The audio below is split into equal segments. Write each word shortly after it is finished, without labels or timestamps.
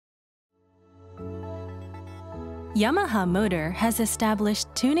Yamaha Motor has established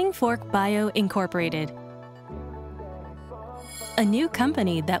Tuning Fork Bio Incorporated, a new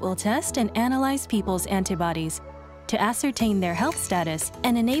company that will test and analyze people's antibodies to ascertain their health status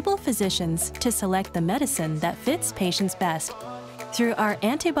and enable physicians to select the medicine that fits patients best through our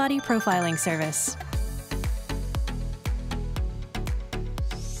antibody profiling service.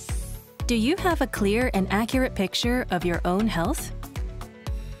 Do you have a clear and accurate picture of your own health?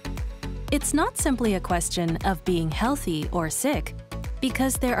 It's not simply a question of being healthy or sick,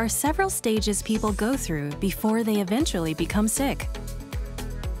 because there are several stages people go through before they eventually become sick.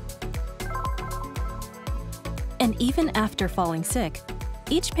 And even after falling sick,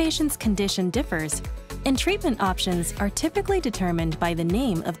 each patient's condition differs, and treatment options are typically determined by the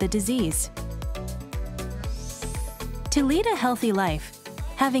name of the disease. To lead a healthy life,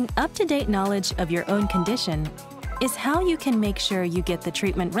 having up-to-date knowledge of your own condition is how you can make sure you get the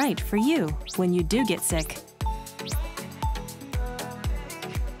treatment right for you when you do get sick.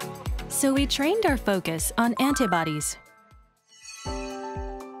 So we trained our focus on antibodies.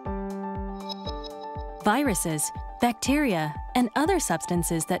 Viruses, bacteria, and other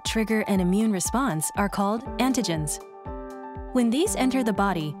substances that trigger an immune response are called antigens. When these enter the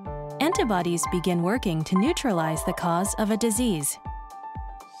body, antibodies begin working to neutralize the cause of a disease.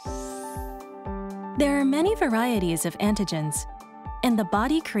 There are many varieties of antigens, and the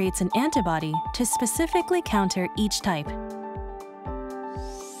body creates an antibody to specifically counter each type.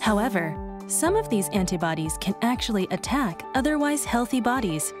 However, some of these antibodies can actually attack otherwise healthy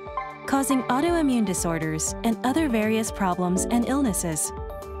bodies, causing autoimmune disorders and other various problems and illnesses.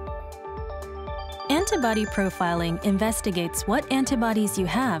 Antibody profiling investigates what antibodies you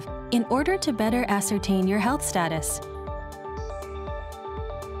have in order to better ascertain your health status.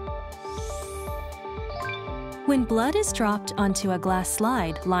 When blood is dropped onto a glass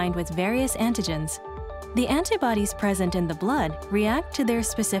slide lined with various antigens, the antibodies present in the blood react to their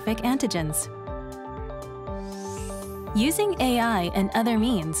specific antigens. Using AI and other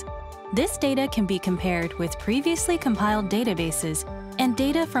means, this data can be compared with previously compiled databases and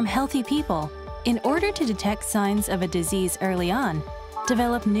data from healthy people in order to detect signs of a disease early on,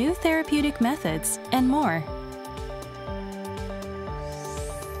 develop new therapeutic methods, and more.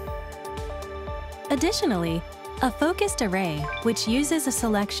 Additionally, a focused array, which uses a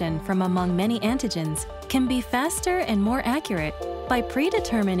selection from among many antigens, can be faster and more accurate by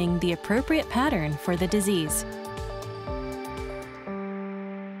predetermining the appropriate pattern for the disease.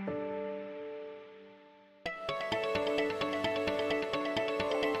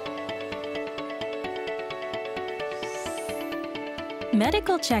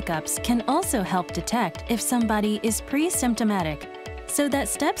 Medical checkups can also help detect if somebody is pre-symptomatic, so that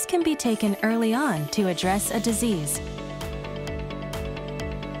steps can be taken early on to address a disease.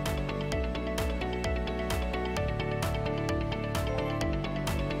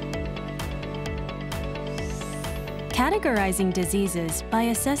 Categorizing diseases by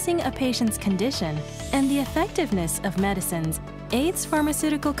assessing a patient's condition and the effectiveness of medicines aids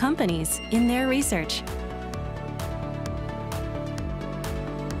pharmaceutical companies in their research.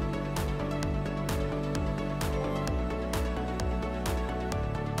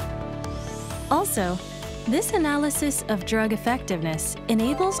 Also, this analysis of drug effectiveness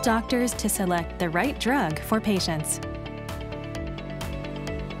enables doctors to select the right drug for patients.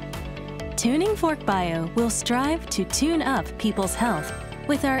 Tuning Fork Bio will strive to tune up people's health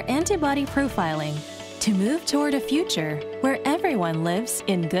with our antibody profiling to move toward a future where everyone lives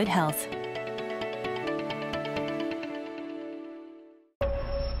in good health.